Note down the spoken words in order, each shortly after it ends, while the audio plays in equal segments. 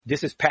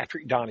This is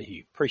Patrick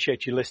Donahue.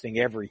 Appreciate you listening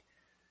every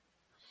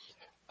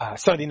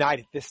Sunday night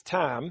at this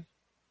time.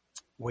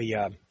 We,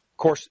 of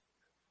course,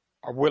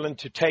 are willing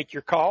to take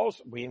your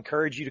calls. We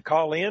encourage you to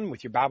call in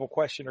with your Bible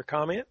question or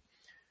comment.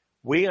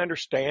 We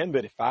understand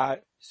that if I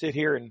sit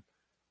here and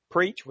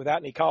preach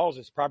without any calls,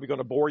 it's probably going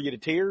to bore you to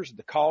tears.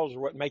 The calls are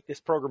what make this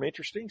program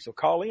interesting. So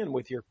call in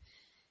with your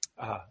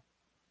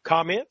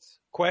comments,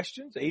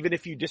 questions. Even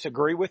if you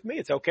disagree with me,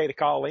 it's okay to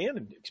call in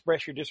and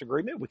express your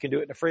disagreement. We can do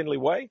it in a friendly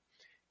way.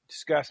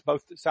 Discuss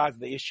both sides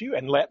of the issue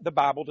and let the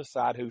Bible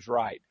decide who's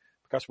right.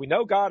 Because we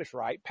know God is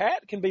right.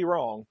 Pat can be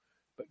wrong,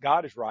 but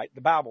God is right.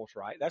 The Bible is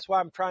right. That's why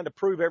I'm trying to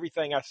prove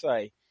everything I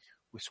say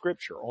with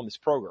Scripture on this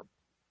program.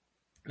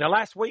 Now,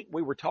 last week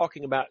we were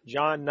talking about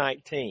John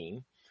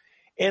 19.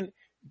 And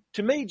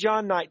to me,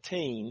 John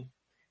 19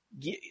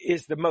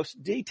 is the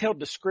most detailed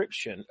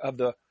description of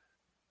the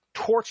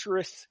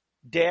torturous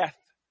death,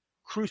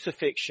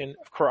 crucifixion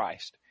of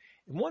Christ.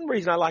 And one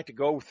reason I like to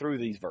go through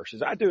these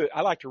verses,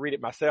 I like to read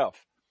it myself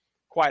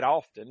quite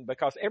often,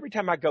 because every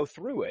time I go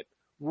through it,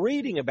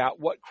 reading about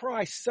what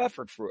Christ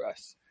suffered for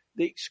us,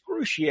 the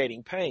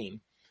excruciating pain,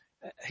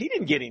 he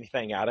didn't get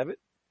anything out of it.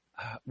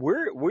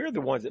 We're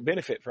the ones that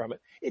benefit from it.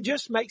 It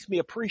just makes me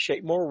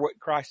appreciate more what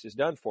Christ has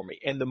done for me.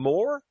 And the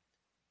more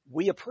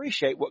we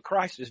appreciate what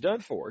Christ has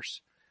done for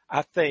us,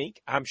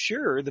 I'm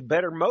sure, the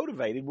better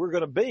motivated we're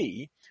going to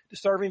be to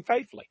serve him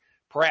faithfully.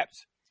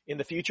 Perhaps in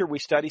the future we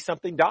study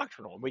something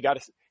doctrinal and we got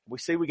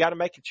to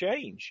make a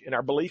change in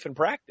our belief and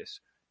practice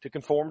to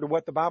conform to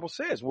what the Bible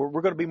says. We're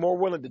going to be more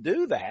willing to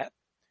do that,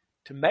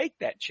 to make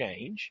that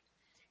change,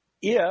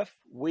 if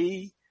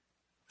we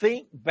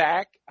think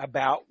back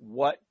about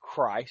what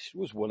Christ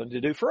was willing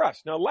to do for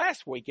us. Now,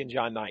 last week in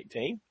John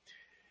 19,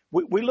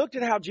 we looked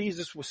at how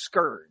Jesus was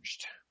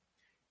scourged.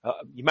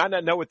 You might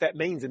not know what that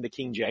means in the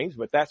King James,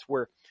 but that's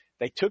where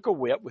they took a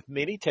whip with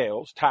many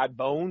tails, tied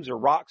bones or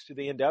rocks to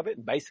the end of it,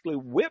 and basically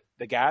whipped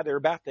the guy they're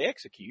about to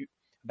execute,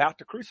 about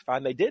to crucify.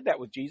 And they did that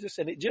with Jesus,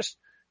 and it just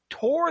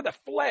tore the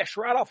flesh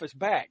right off his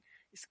back.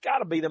 It's got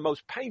to be the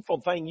most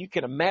painful thing you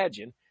can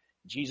imagine.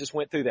 Jesus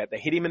went through that. They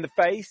hit him in the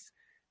face.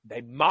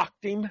 They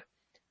mocked him.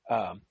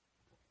 To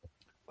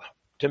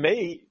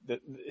me,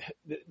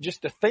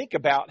 just to think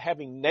about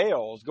having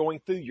nails going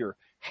through your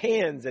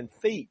hands and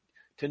feet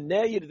to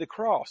nail you to the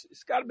cross,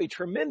 it's got to be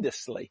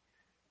tremendously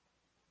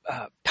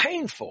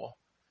painful.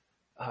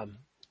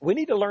 We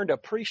need to learn to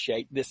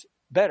appreciate this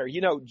better.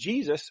 You know,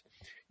 Jesus,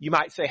 you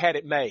might say, had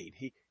it made.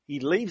 He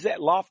leaves that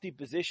lofty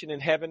position in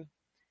heaven,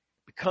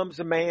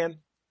 becomes a man,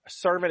 a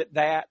servant at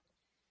that,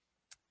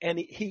 and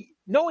he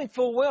knowing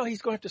full well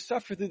he's going to have to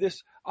suffer through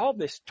all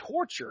this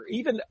torture,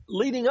 even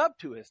leading up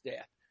to his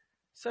death.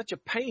 Such a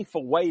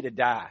painful way to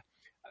die.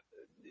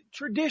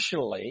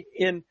 Traditionally,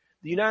 in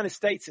the United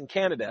States and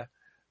Canada,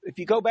 if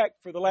you go back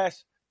for the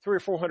last 300 or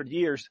 400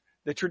 years,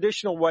 the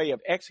traditional way of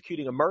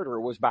executing a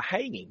murderer was by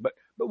hanging. But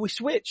we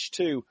switched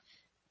to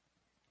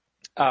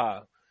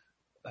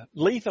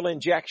lethal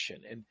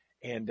injection,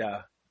 and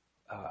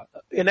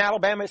in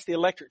Alabama it's the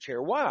electric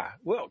chair. Why?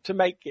 Well, to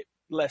make it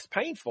less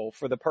painful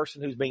for the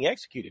person who's being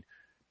executed.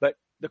 But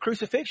the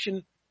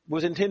crucifixion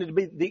was intended to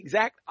be the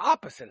exact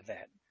opposite of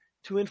that,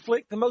 to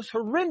inflict the most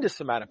horrendous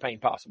amount of pain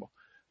possible.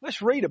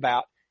 Let's read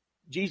about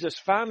Jesus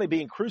finally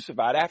being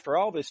crucified after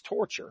all this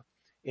torture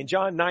in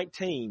John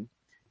 19,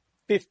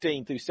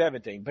 15 through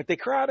 17. But they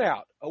cried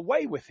out,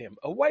 "Away with him,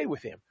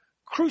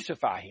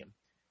 crucify him."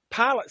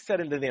 Pilate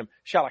said unto them,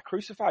 "Shall I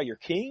crucify your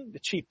king?" The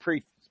chief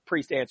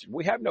priest answered,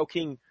 "We have no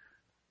king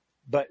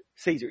but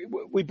Caesar."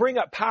 We bring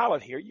up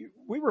Pilate here.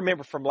 We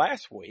remember from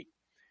last week,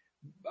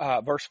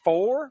 verse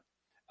 4,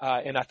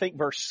 and I think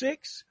verse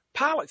 6,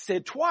 Pilate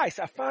said twice,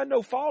 "I find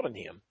no fault in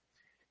him."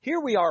 Here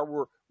we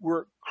are,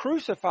 we're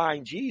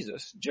crucifying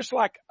Jesus just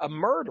like a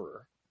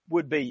murderer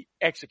would be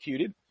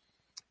executed.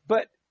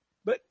 But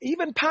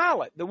even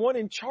Pilate, the one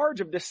in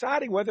charge of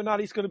deciding whether or not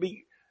he's going to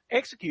be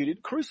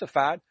executed,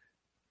 crucified,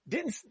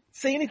 didn't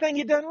see anything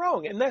he'd done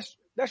wrong. And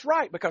that's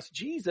right, because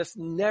Jesus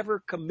never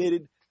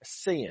committed a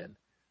sin,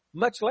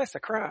 much less a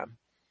crime.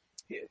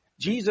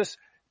 Jesus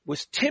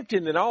was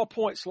tempted in all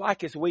points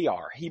like as we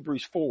are,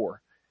 Hebrews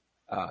 4,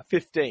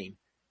 15,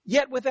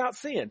 yet without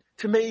sin.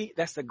 To me,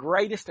 that's the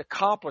greatest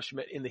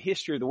accomplishment in the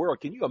history of the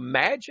world. Can you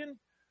imagine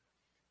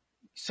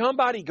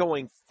somebody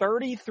going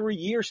 33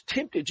 years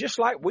tempted just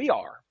like we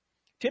are,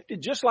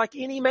 tempted just like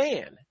any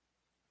man,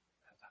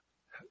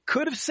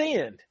 could have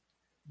sinned,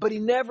 but he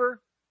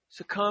never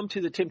succumbed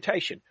to the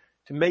temptation?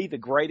 To me, the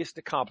greatest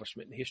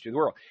accomplishment in the history of the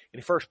world.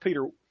 In 1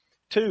 Peter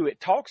 2, it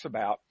talks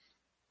about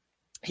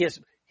him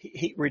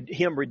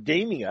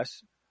redeeming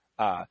us,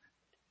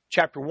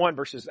 chapter 1,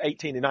 verses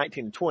 18 and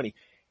 19 and 20,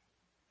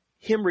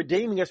 him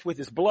redeeming us with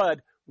his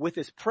blood, with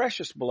his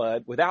precious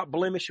blood, without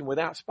blemish and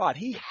without spot.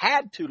 He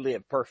had to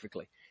live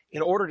perfectly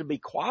in order to be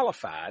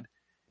qualified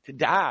to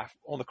die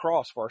on the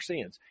cross for our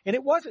sins. And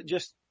it wasn't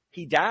just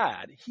he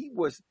died. He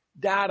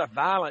died a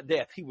violent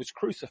death. He was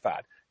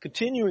crucified.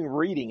 Continuing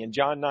reading in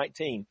John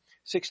 19,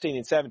 16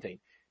 and 17.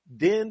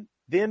 Then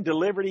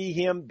delivered he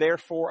him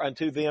therefore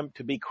unto them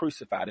to be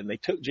crucified. And they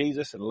took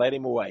Jesus and led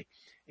him away.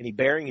 And he,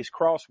 bearing his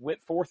cross,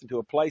 went forth into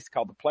a place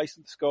called the place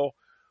of the skull,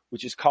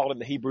 which is called in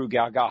the Hebrew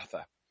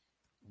Golgotha,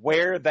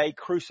 where they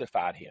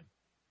crucified him,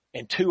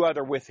 and two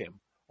other with him,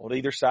 on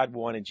either side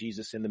one, and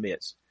Jesus in the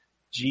midst.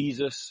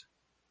 Jesus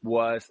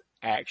was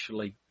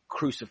actually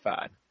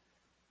crucified.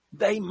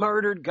 They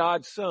murdered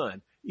God's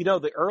son. You know,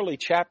 the early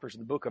chapters of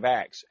the book of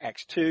Acts,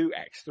 Acts 2,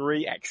 Acts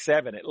 3, Acts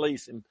 7 at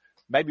least, and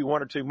maybe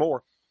one or two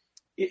more,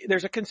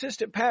 there's a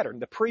consistent pattern.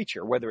 The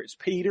preacher, whether it's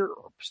Peter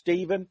or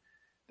Stephen,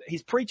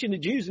 he's preaching to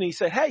Jews and he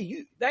said,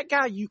 hey, that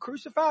guy you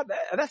crucified,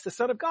 that's the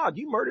Son of God.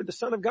 You murdered the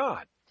Son of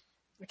God.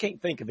 I can't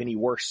think of any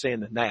worse sin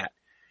than that.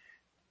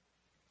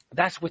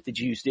 That's what the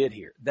Jews did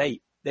here.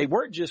 They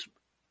weren't just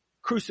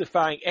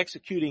crucifying,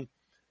 executing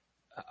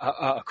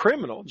a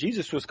criminal.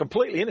 Jesus was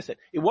completely innocent.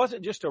 It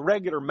wasn't just a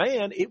regular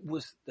man. It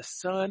was the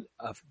Son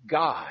of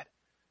God.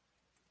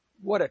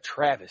 What a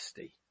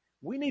travesty.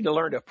 We need to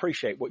learn to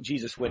appreciate what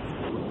Jesus went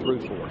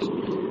through for us.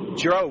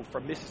 Joe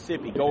from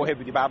Mississippi, go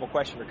ahead with your Bible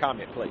question or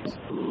comment, please.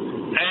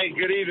 Hey,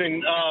 good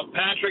evening,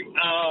 Patrick.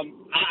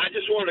 I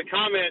just wanted to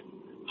comment.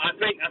 I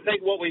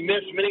think what we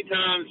miss many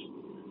times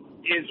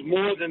is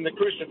more than the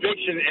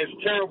crucifixion, as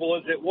terrible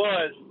as it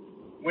was.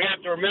 We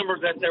have to remember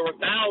that there were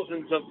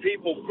thousands of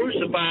people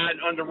crucified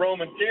under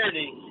Roman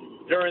tyranny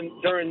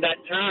during that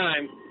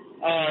time.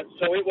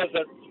 So it was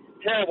a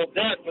terrible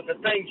death. But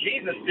the thing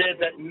Jesus did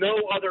that no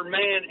other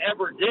man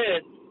ever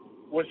did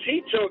was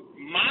he took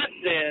my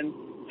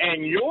sin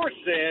and your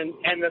sin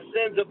and the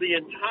sins of the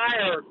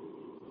entire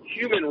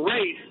human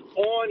race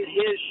on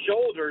his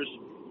shoulders,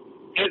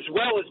 as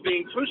well as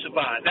being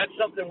crucified. That's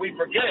something we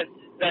forget,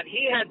 that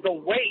he had the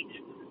weight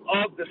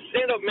of the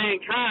sin of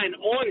mankind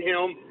on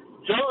him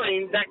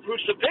during that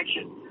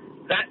crucifixion.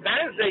 That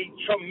is a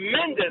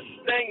tremendous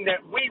thing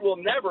that we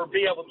will never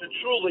be able to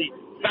truly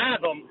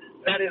fathom,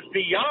 that is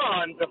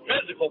beyond the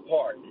physical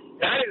part.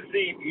 That is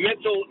the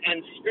mental and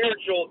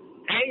spiritual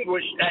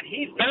anguish that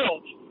he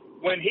felt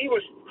when he was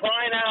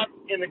crying out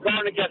in the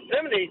Garden of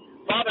Gethsemane,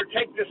 Father,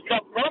 take this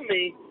cup from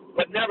me,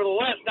 but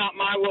nevertheless, not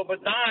my will but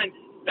thine.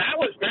 That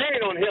was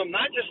bearing on him,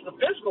 not just the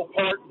physical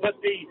part, but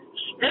the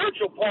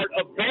spiritual part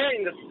of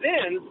bearing the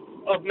sins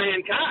of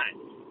mankind.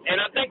 And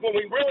I think when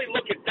we really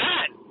look at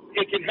that,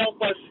 it can help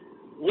us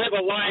live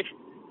a life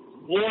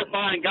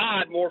glorifying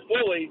God more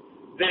fully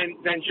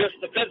than just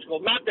the physical.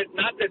 Not that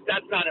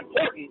that's not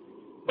important,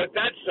 but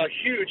that's a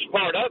huge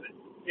part of it,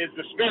 is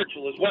the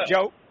spiritual as well.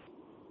 Joe,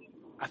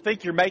 I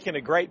think you're making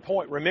a great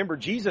point. Remember,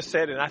 Jesus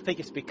said, and I think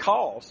it's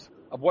because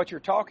of what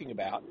you're talking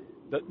about,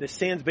 the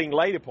sins being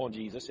laid upon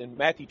Jesus. In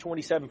Matthew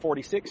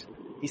 27:46,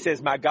 he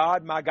says, my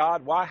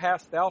God, why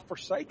hast thou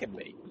forsaken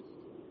me?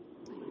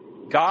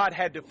 God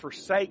had to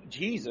forsake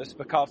Jesus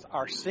because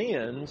our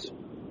sins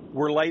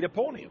were laid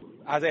upon him.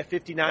 Isaiah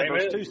 59 Amen.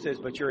 verse 2 says,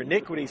 but your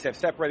iniquities have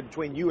separated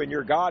between you and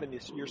your God, and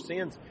your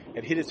sins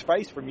have hid his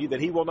face from you that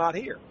he will not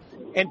hear.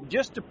 And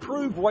just to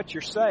prove what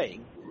you're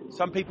saying,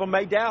 some people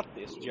may doubt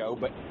this, Joe,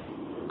 but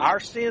our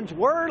sins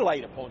were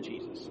laid upon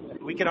Jesus.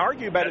 We can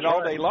argue about it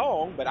all day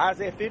long, but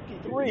Isaiah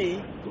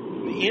 53,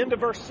 the end of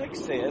verse 6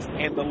 says,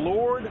 and the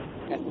Lord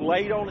hath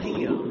laid on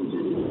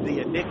him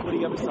the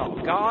iniquity of us all.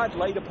 God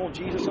laid upon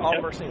Jesus all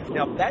of our sins.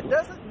 Now, that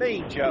doesn't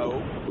mean,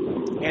 Joe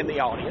and the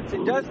audience,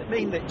 it doesn't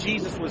mean that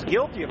Jesus was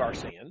guilty of our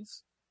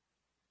sins.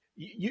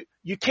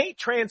 You can't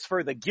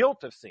transfer the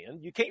guilt of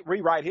sin. You can't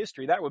rewrite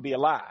history. That would be a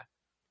lie.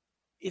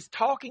 It's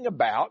talking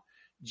about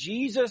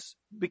Jesus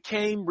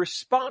became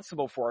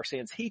responsible for our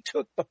sins. He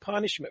took the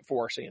punishment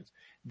for our sins.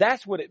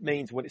 That's what it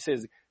means when it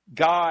says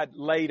God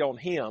laid on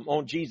him,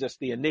 on Jesus,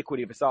 the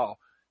iniquity of us all.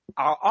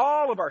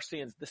 All of our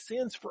sins, the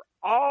sins for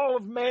all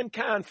of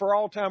mankind for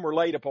all time were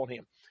laid upon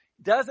him.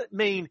 Doesn't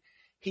mean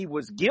he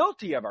was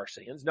guilty of our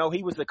sins. No,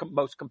 he was the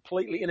most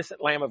completely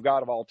innocent Lamb of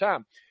God of all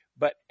time.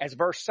 But as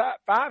verse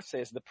 5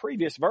 says, the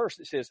previous verse,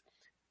 it says,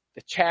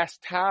 the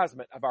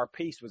chastisement of our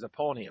peace was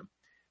upon him.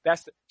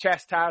 That's the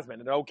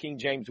chastisement, an old King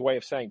James way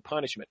of saying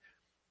punishment.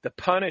 The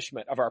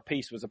punishment of our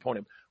peace was upon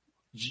him.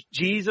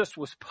 Jesus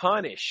was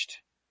punished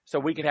so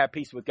we could have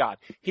peace with God.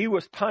 He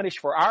was punished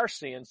for our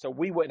sins so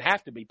we wouldn't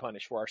have to be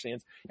punished for our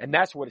sins. And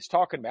that's what it's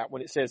talking about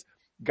when it says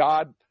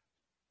God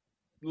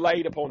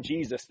laid upon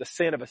Jesus the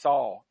sin of us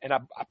all. And I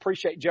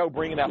appreciate Joe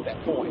bringing out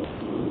that point.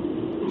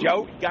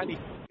 Joe, you got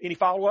any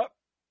follow-up?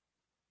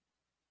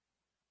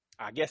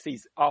 I guess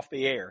he's off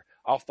the air,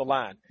 off the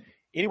line.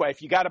 Anyway,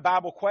 if you got a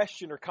Bible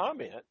question or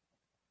comment,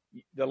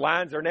 the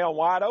lines are now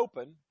wide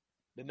open.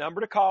 The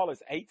number to call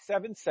is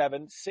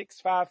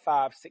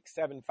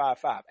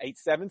 877-655-6755.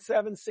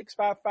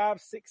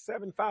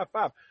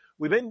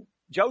 877-655-6755.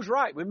 Joe's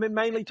right. We've been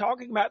mainly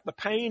talking about the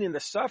pain and the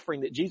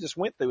suffering that Jesus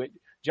went through at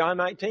John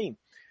 19.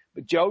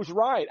 But Joe's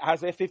right.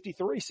 Isaiah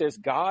 53 says,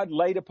 God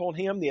laid upon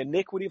him the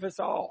iniquity of us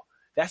all.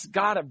 That's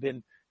got to have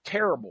been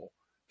terrible.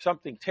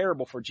 Something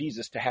terrible for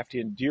Jesus to have to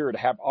endure, to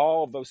have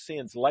all of those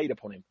sins laid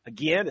upon him.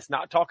 Again, it's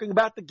not talking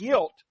about the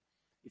guilt.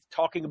 It's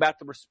talking about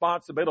the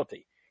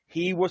responsibility.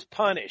 He was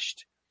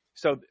punished.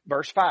 So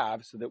verse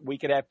 5, so that we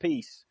could have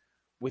peace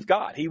with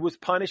God. He was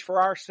punished for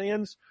our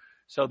sins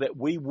so that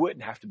we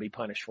wouldn't have to be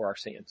punished for our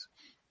sins.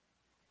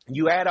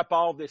 You add up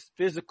all this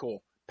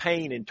physical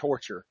pain and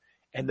torture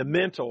and the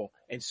mental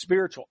and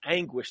spiritual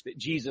anguish that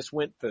Jesus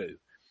went through.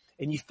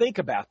 And you think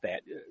about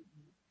that.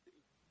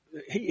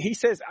 He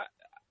says,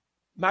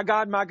 my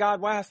God,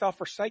 why hast thou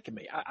forsaken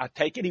me? I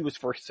take it he was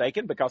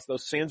forsaken because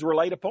those sins were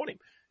laid upon him.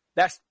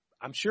 That's,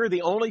 I'm sure,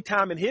 the only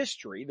time in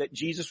history that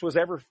Jesus was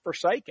ever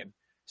forsaken,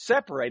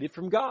 separated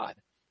from God.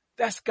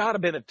 That's got to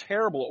have been a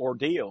terrible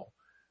ordeal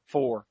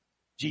for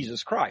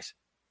Jesus Christ.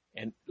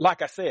 And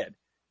like I said,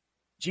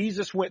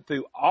 Jesus went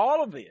through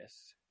all of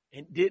this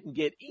and didn't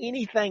get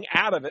anything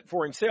out of it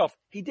for himself.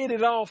 He did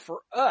it all for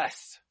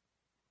us,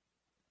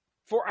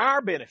 for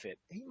our benefit.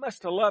 He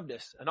must have loved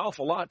us an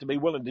awful lot to be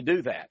willing to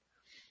do that.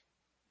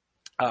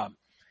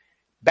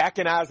 Back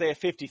in Isaiah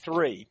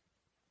 53,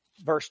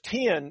 verse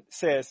 10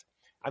 says,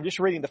 I'm just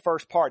reading the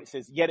first part. It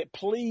says, yet it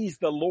pleased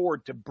the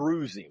Lord to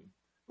bruise him.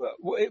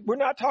 We're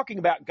not talking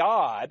about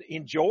God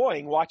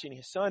enjoying watching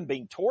his son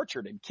being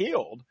tortured and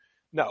killed.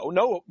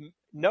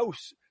 No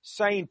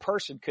sane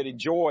person could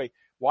enjoy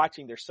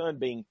watching their son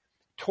being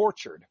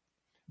tortured.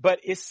 But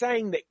it's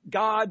saying that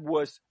God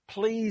was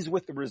pleased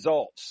with the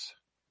results.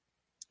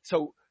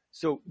 So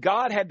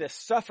God had to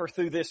suffer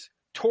through this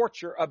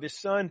torture of his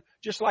son,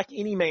 just like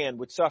any man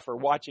would suffer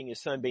watching his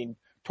son being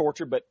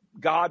tortured. But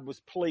God was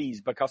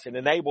pleased because it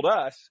enabled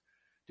us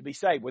to be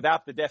saved.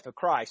 Without the death of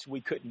Christ,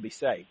 we couldn't be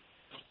saved.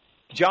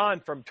 John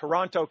from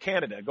Toronto,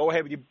 Canada. Go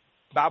ahead with your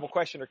Bible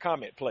question or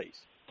comment, please.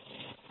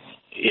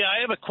 Yeah,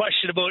 I have a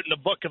question about in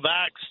the book of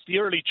Acts. The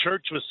early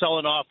church was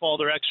selling off all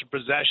their extra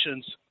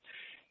possessions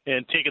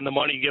and taking the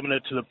money, giving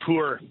it to the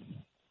poor.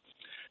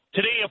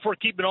 Today, if we're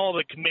keeping all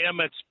the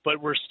commandments,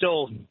 but we're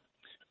still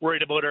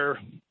worried about our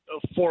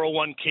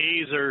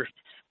 401ks, or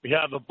we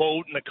have a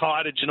boat and a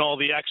cottage and all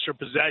the extra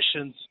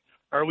possessions,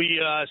 are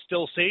we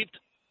still saved?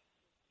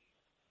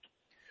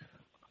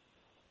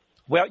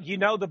 Well, you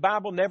know, the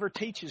Bible never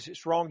teaches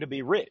it's wrong to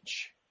be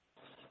rich.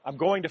 I'm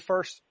going to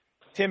 1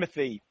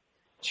 Timothy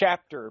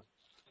chapter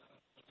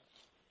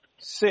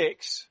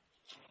 6.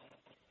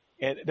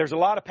 And there's a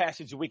lot of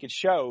passages we could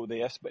show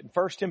this, but in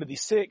 1 Timothy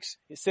 6,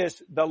 it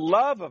says, the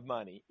love of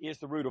money is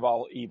the root of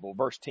all evil,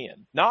 verse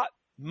 10. Not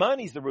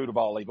money's the root of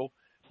all evil,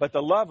 but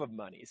the love of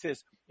money. It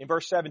says in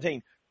verse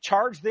 17,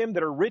 charge them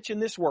that are rich in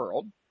this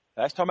world.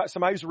 That's talking about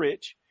somebody who's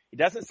rich. It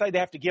doesn't say they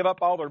have to give up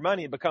all their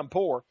money and become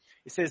poor.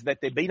 It says that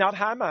they be not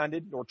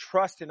high-minded, nor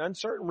trust in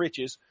uncertain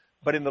riches,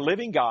 but in the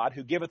living God,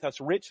 who giveth us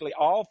richly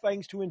all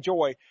things to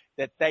enjoy,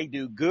 that they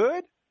do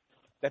good,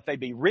 that they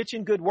be rich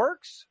in good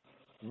works,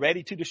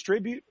 ready to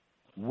distribute,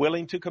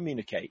 willing to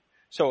communicate.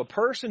 So a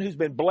person who's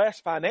been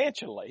blessed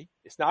financially,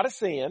 it's not a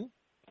sin,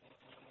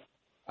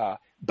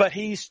 but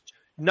he's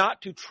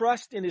not to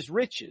trust in his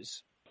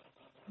riches.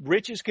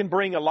 Riches can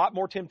bring a lot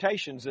more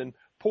temptations than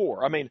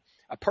poor. I mean,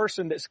 a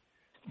person that's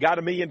got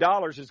 $1 million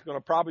is going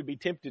to probably be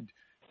tempted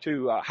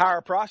to hire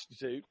a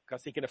prostitute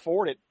because he can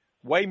afford it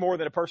way more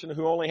than a person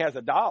who only has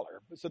 $1.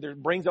 So there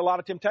brings a lot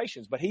of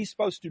temptations. But he's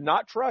supposed to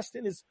not trust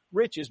in his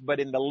riches,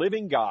 but in the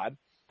living God.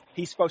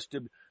 He's supposed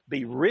to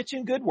be rich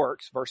in good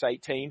works, verse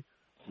 18,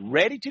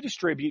 ready to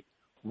distribute,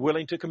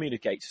 willing to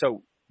communicate.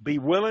 So be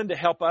willing to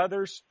help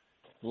others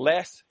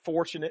less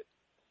fortunate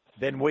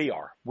than we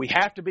are. We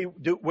have to be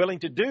willing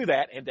to do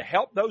that and to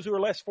help those who are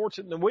less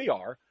fortunate than we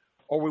are,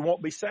 or we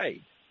won't be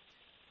saved.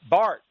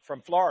 Bart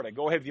from Florida,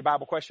 go ahead with your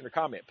Bible question or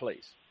comment,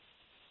 please.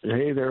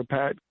 Hey there,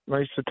 Pat.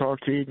 Nice to talk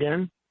to you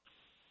again.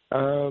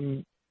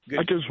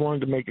 I just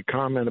wanted to make a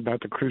comment about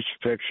the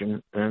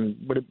crucifixion and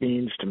what it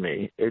means to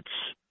me. It's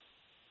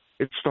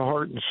the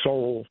heart and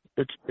soul.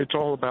 It's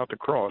all about the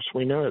cross.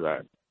 We know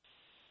that.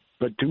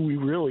 But do we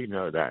really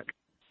know that?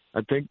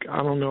 I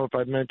don't know if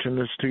I've mentioned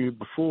this to you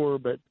before,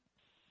 but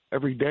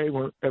every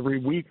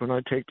week when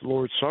I take the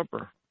Lord's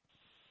Supper,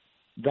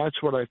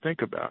 that's what I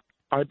think about.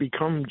 I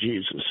become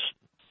Jesus.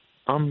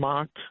 I'm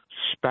mocked,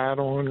 spat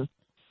on,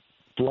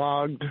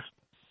 flogged.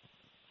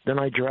 Then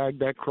I drag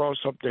that cross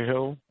up the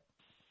hill.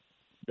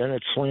 Then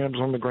it slams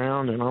on the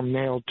ground and I'm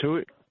nailed to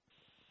it.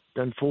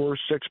 Then 4 or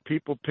 6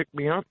 people pick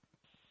me up,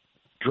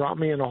 drop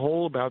me in a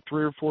hole about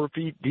 3 or 4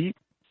 feet deep,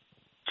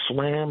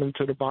 slam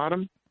into the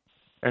bottom,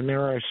 and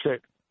there I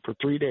sit for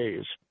 3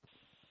 days.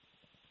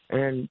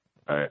 And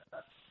I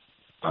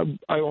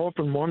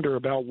often wonder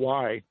about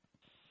why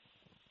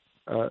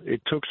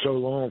it took so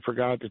long for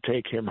God to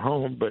take him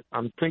home, but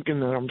I'm thinking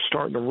that I'm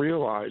starting to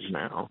realize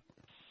now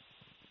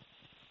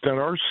that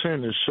our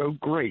sin is so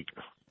great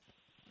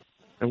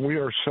and we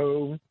are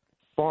so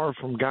far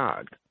from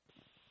God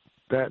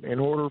that in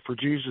order for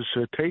Jesus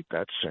to take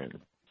that sin,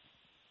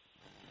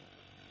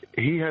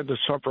 he had to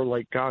suffer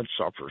like God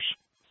suffers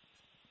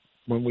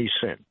when we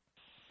sin.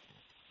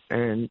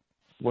 And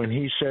when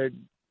he said,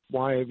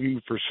 why have you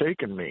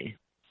forsaken me?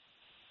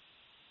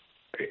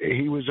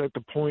 He was at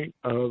the point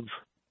of,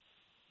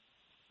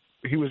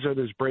 he was at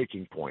his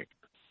breaking point.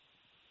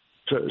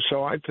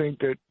 So I think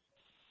that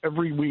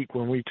every week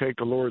when we take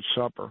the Lord's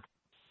Supper,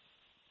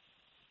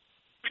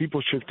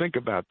 people should think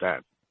about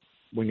that.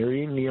 When you're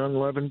eating the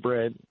unleavened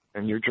bread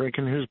and you're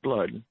drinking his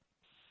blood,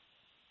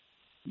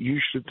 you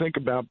should think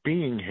about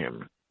being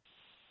him,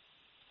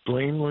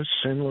 blameless,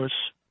 sinless,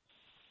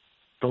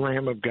 the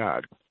Lamb of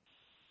God.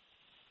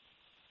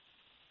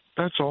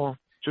 That's all.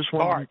 Just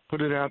want to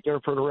put it out there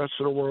for the rest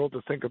of the world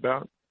to think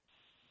about.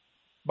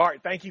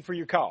 Bart, thank you for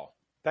your call.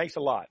 Thanks a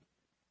lot.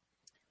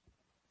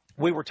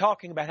 We were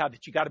talking about how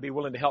that you got to be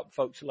willing to help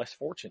folks less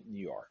fortunate than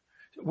you are.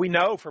 We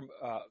know from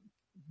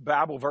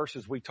Bible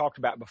verses we talked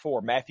about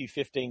before, Matthew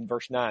 15,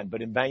 verse 9,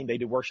 but in vain they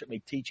do worship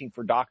me, teaching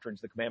for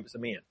doctrines the commandments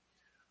of men.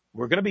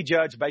 We're going to be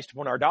judged based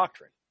upon our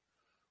doctrine.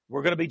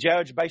 We're going to be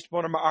judged based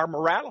upon our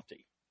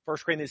morality. 1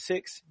 Corinthians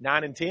 6,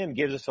 9, and 10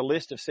 gives us a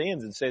list of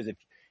sins and says if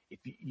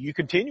you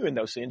continue in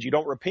those sins, you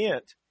don't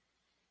repent.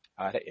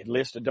 It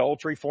lists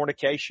adultery,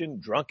 fornication,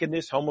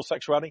 drunkenness,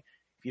 homosexuality.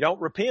 If you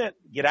don't repent,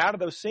 get out of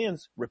those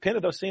sins, repent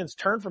of those sins,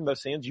 turn from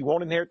those sins, you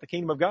won't inherit the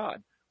kingdom of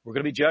God. We're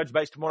going to be judged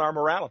based upon our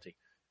morality.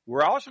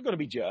 We're also going to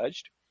be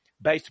judged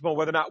based upon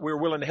whether or not we're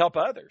willing to help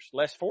others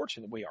less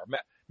fortunate than we are.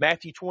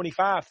 Matthew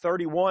 25,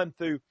 31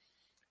 through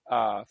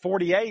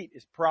 48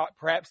 is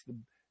perhaps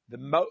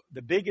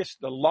the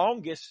biggest, the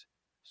longest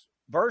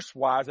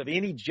verse-wise of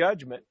any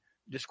judgment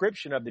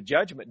description of the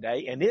judgment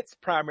day, and it's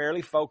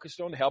primarily focused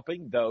on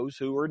helping those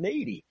who are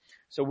needy.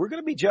 So we're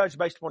going to be judged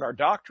based upon our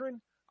doctrine,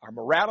 our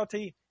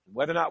morality, and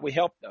whether or not we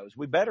help those.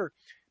 We better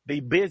be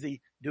busy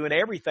doing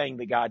everything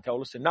that God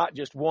told us and not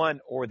just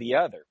one or the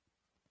other.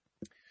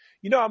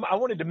 You know, I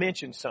wanted to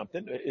mention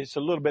something. It's a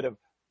little bit of,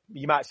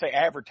 you might say,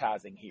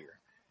 advertising here.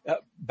 The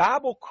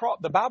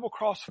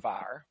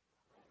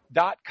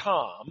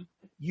BibleCrossfire.com,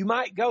 you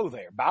might go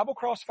there,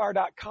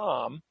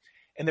 BibleCrossfire.com,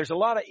 and there's a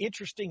lot of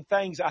interesting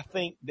things I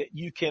think that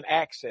you can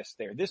access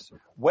there. This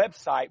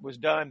website was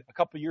done a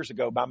couple of years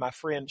ago by my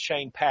friend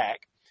Shane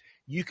Pack.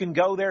 You can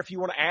go there if you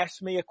want to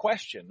ask me a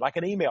question, like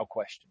an email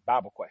question,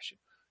 Bible question.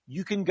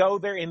 You can go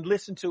there and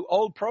listen to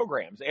old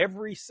programs.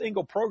 Every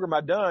single program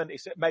I've done,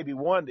 except maybe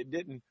one that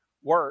didn't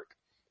work,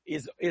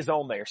 is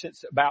on there.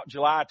 Since about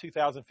July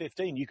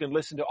 2015, you can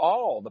listen to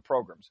all the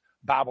programs,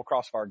 Bible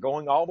Crossfire,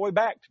 going all the way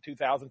back to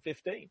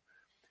 2015.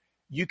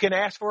 You can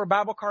ask for a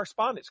Bible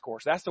correspondence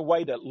course. That's a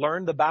way to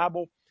learn the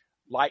Bible,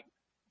 like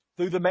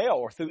through the mail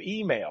or through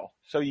email.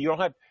 So you don't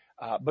have,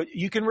 but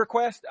you can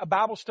request a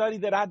Bible study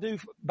that I do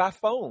by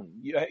phone.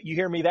 You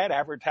hear me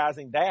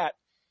advertising that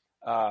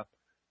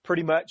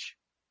pretty much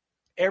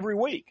every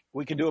week.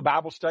 We can do a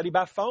Bible study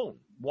by phone,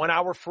 1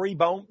 hour free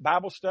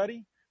Bible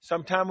study.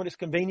 Sometime when it's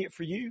convenient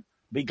for you,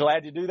 be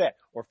glad to do that.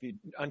 Or if you're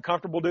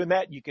uncomfortable doing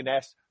that, you can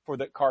ask for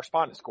the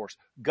correspondence course.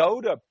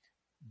 Go to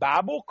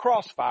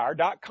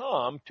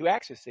BibleCrossfire.com to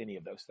access any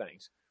of those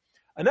things.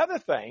 Another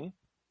thing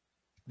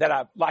that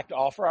I like to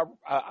offer,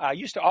 I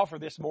used to offer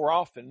this more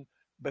often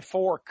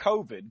before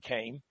COVID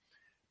came,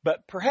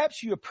 but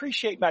perhaps you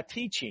appreciate my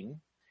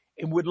teaching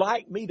and would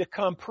like me to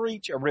come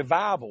preach a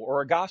revival or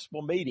a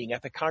gospel meeting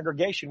at the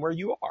congregation where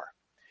you are.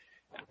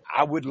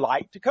 I would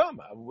like to come.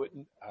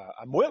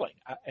 I'm willing.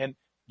 And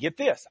get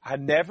this, I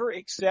never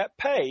accept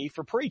pay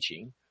for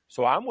preaching,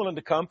 so I'm willing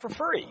to come for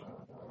free.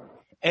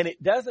 And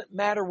it doesn't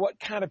matter what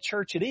kind of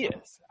church it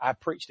is. I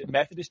preached at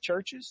Methodist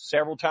churches,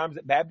 several times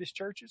at Baptist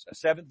churches, a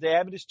Seventh-day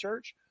Adventist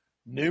church,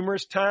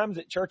 numerous times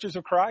at Churches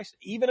of Christ,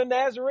 even a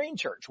Nazarene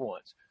church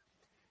once.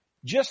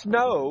 Just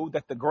know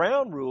that the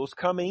ground rules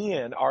coming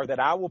in are that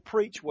I will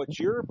preach what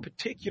your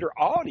particular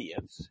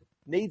audience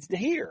needs to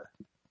hear,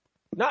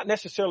 not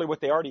necessarily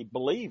what they already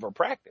believe or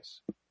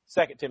practice.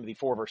 2 Timothy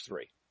 4, verse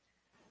 3.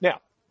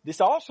 Now,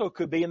 this also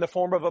could be in the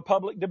form of a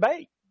public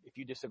debate if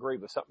you disagree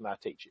with something I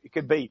teach. It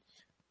could be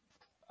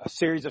a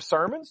series of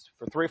sermons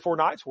for 3 or 4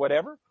 nights,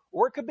 whatever,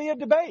 or it could be a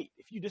debate.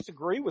 If you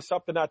disagree with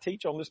something I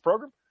teach on this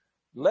program,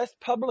 let's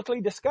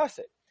publicly discuss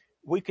it.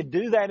 We could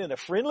do that in a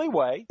friendly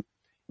way,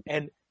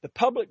 and the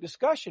public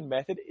discussion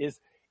method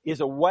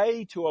is a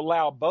way to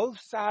allow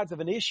both sides of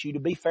an issue to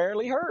be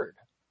fairly heard.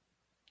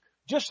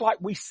 Just like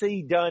we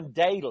see done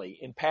daily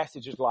in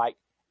passages like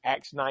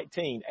Acts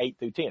 19, 8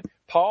 through 10.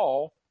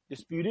 Paul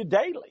disputed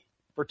daily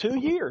for 2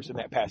 years in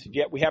that passage,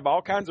 yet we have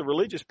all kinds of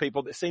religious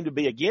people that seem to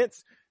be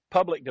against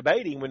public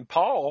debating when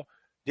Paul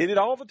did it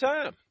all the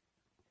time.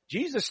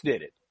 Jesus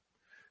did it.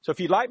 So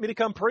if you'd like me to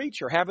come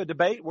preach or have a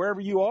debate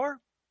wherever you are,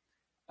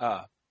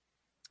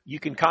 you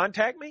can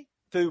contact me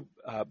through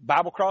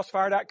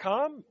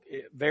BibleCrossfire.com.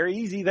 Very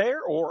easy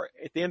there. Or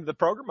at the end of the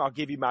program, I'll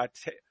give you my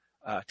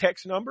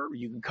text number.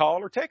 You can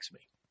call or text me.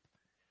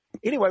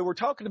 Anyway, we're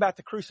talking about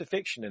the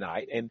crucifixion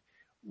tonight. And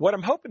what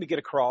I'm hoping to get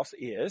across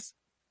is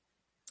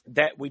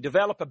that we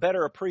develop a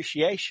better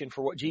appreciation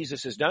for what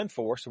Jesus has done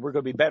for us, and we're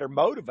going to be better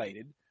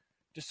motivated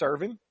to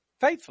serve him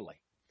faithfully.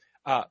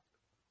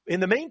 In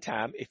the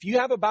meantime, if you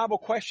have a Bible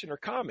question or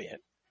comment,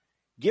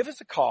 give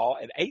us a call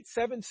at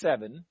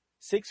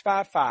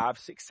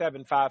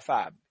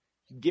 877-655-6755.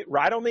 You get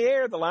right on the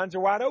air. The lines are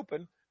wide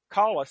open.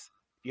 Call us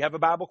if you have a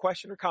Bible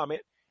question or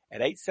comment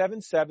at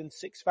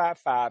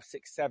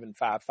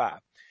 877-655-6755.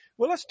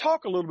 Well, let's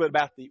talk a little bit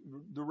about the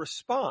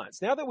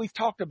response. Now that we've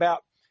talked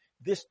about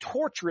this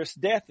torturous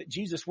death that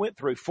Jesus went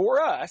through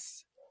for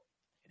us,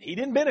 and he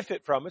didn't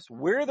benefit from us.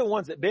 We're the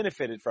ones that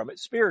benefited from it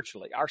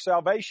spiritually. Our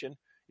salvation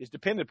is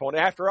dependent upon it.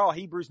 After all,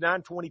 Hebrews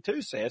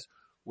 9:22 says,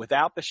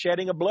 without the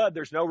shedding of blood,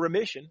 there's no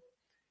remission.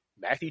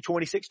 Matthew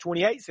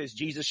 26:28 says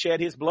Jesus shed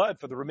his blood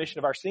for the remission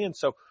of our sins.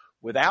 So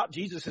without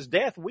Jesus'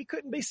 death, we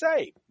couldn't be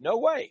saved. No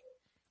way.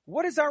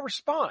 What is our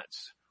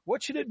response?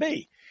 What should it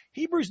be?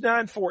 Hebrews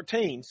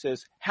 9:14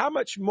 says, how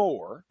much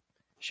more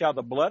shall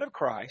the blood of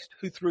Christ,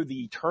 who through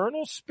the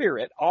eternal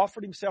Spirit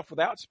offered himself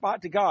without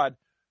spot to God,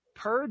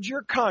 purge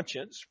your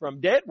conscience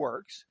from dead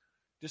works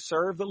to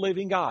serve the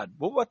living God?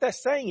 Well, what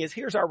that's saying is,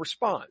 here's our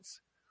response.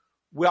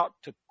 We ought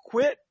to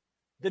quit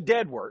the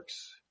dead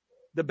works,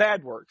 the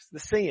bad works, the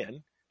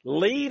sin,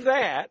 leave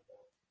that,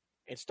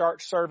 and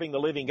start serving the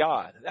living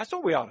God. That's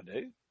what we ought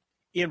to do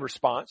in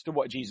response to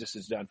what Jesus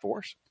has done for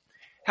us.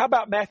 How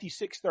about Matthew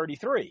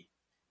 6:33?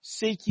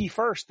 Seek ye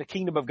first the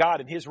kingdom of God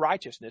and his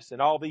righteousness,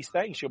 and all these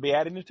things shall be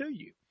added unto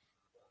you.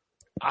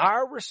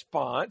 Our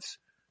response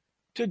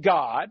to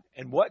God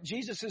and what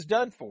Jesus has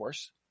done for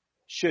us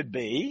should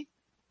be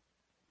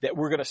that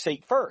we're going to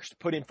seek first,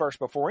 put him first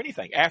before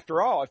anything.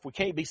 After all, if we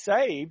can't be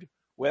saved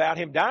without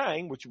him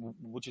dying, which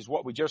is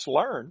what we just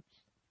learned,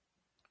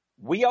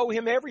 we owe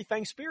him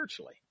everything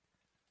spiritually.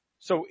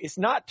 So it's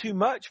not too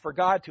much for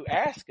God to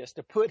ask us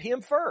to put him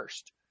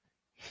first.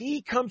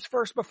 He comes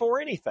first before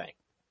anything.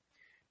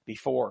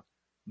 Before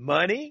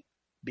money,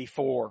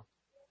 before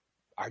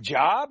our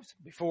jobs,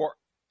 before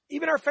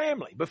even our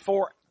family,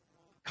 before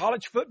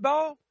college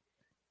football,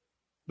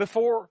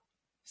 before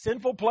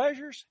sinful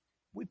pleasures.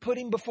 We put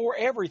him before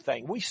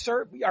everything. We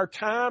serve our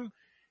time.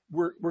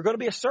 We're going to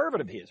be a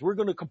servant of his. We're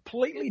going to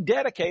completely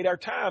dedicate our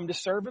time to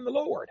serving the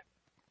Lord.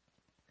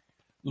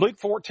 Luke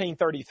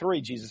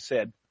 14:33, Jesus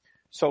said,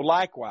 so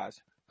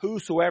likewise,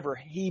 whosoever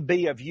he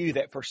be of you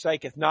that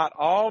forsaketh not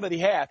all that he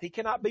hath, he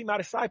cannot be my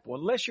disciple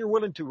unless you're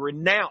willing to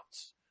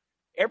renounce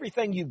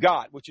everything you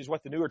got, which is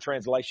what the newer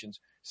translations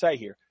say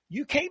here.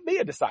 You can't be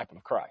a disciple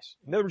of Christ.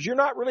 In other words, you're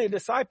not really a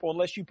disciple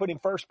unless you put him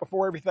first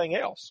before everything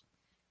else.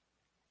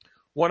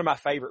 One of my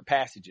favorite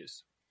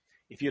passages,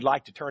 if you'd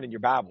like to turn in your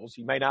Bibles,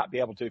 you may not be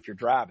able to if you're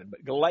driving,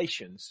 but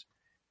Galatians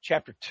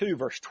chapter 2,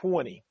 verse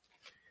 20,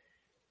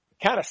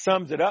 kind of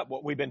sums it up.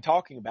 What we've been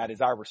talking about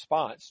is our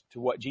response to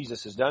what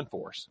Jesus has done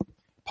for us.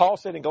 Paul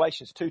said in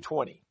Galatians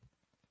 2:20,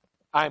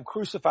 I am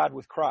crucified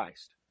with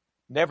Christ.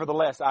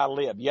 Nevertheless, I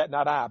live, yet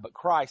not I, but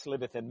Christ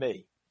liveth in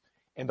me.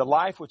 And the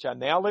life which I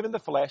now live in the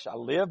flesh, I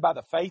live by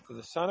the faith of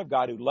the Son of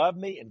God who loved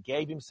me and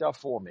gave himself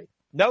for me.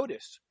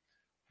 Notice,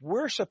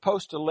 we're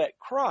supposed to let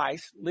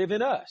Christ live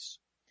in us.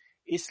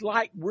 It's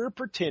like we're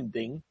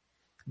pretending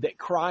that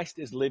Christ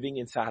is living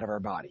inside of our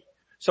body.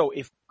 So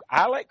if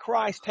I let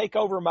Christ take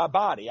over my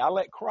body, I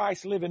let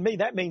Christ live in me,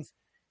 that means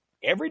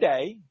every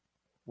day,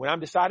 when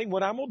I'm deciding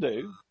what I'm going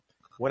to do,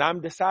 when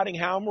I'm deciding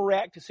how I'm going to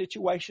react to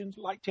situations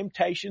like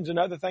temptations and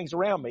other things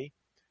around me,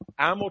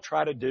 I'm going to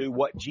try to do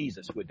what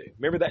Jesus would do.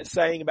 Remember that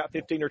saying about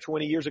 15 or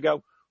 20 years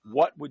ago?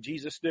 What would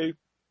Jesus do?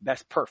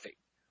 That's perfect.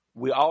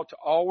 We ought to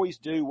always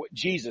do what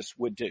Jesus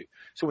would do.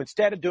 So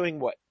instead of doing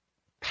what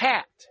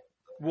Pat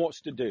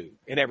wants to do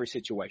in every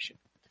situation,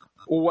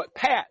 or what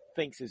Pat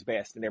thinks is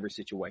best in every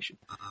situation,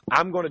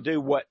 I'm going to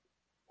do what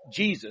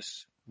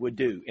Jesus would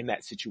do in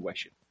that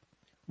situation.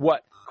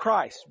 What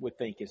Christ would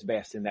think is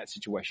best in that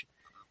situation.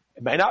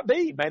 It may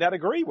not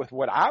agree with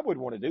what I would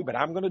want to do, but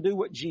I'm going to do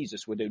what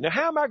Jesus would do. Now,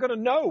 how am I going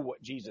to know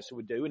what Jesus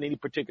would do in any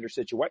particular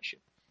situation?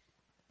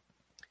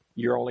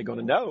 You're only going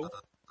to know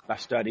by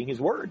studying his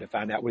word to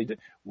find out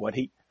what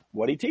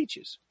he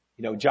teaches.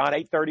 You know, John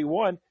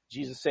 8:31,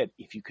 Jesus said,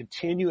 if you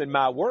continue in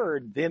my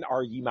word, then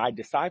are ye my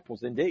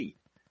disciples indeed.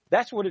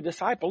 That's what a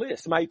disciple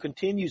is, somebody who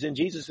continues in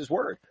Jesus'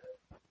 word.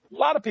 A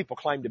lot of people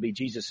claim to be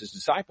Jesus'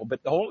 disciple,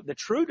 but the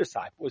true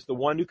disciple is the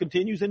one who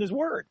continues in his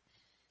word.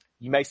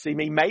 You may see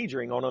me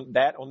majoring on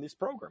that on this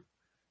program,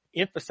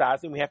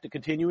 emphasizing we have to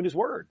continue in his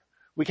word.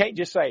 We can't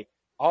just say,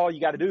 all you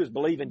got to do is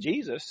believe in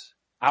Jesus,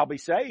 I'll be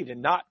saved,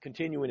 and not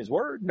continue in his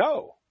word.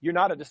 No, you're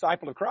not a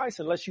disciple of Christ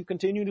unless you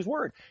continue in his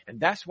word. And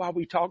that's why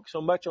we talk so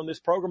much on this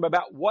program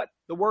about what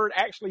the word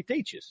actually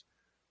teaches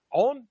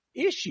on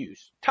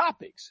issues,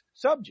 topics,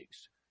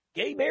 subjects,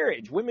 gay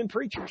marriage, women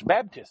preachers,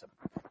 baptism,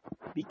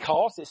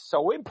 because it's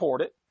so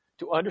important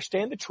to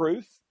understand the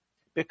truth.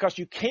 Because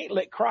you can't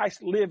let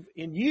Christ live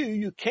in you.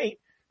 You can't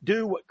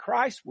do what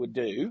Christ would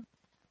do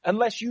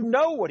unless you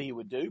know what he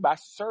would do by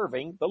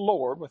serving the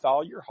Lord with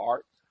all your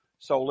heart,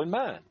 soul, and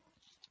mind.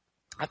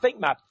 I think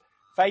my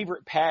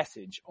favorite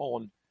passage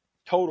on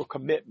total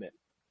commitment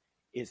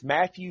is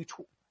Matthew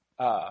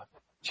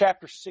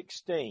chapter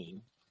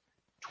 16,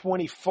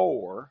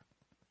 24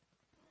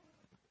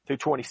 through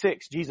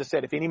 26. Jesus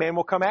said, if any man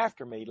will come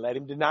after me, let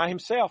him deny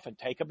himself and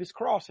take up his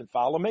cross and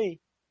follow me.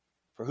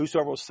 For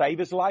whosoever will save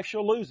his life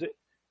shall lose it,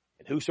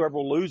 and whosoever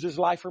will lose his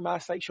life for my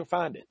sake shall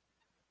find it.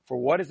 For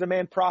what is a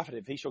man profit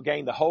if he shall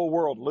gain the whole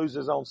world, lose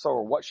his own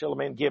soul? What shall a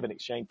man give in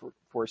exchange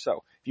for his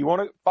soul? If you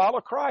want to follow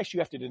Christ,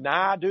 you have to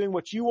deny doing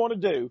what you want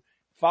to do.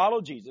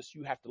 Follow Jesus.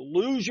 You have to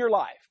lose your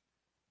life.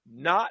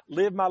 Not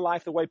live my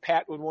life the way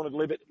Pat would want to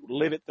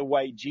live it the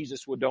way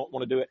Jesus don't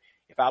want to do it.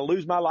 If I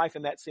lose my life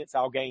in that sense,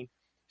 I'll gain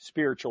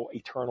spiritual,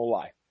 eternal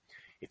life.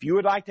 If you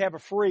would like to have a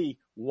free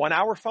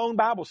 1-hour phone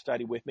Bible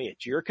study with me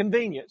at your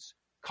convenience,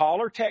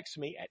 call or text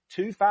me at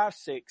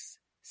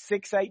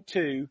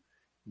 682-9753.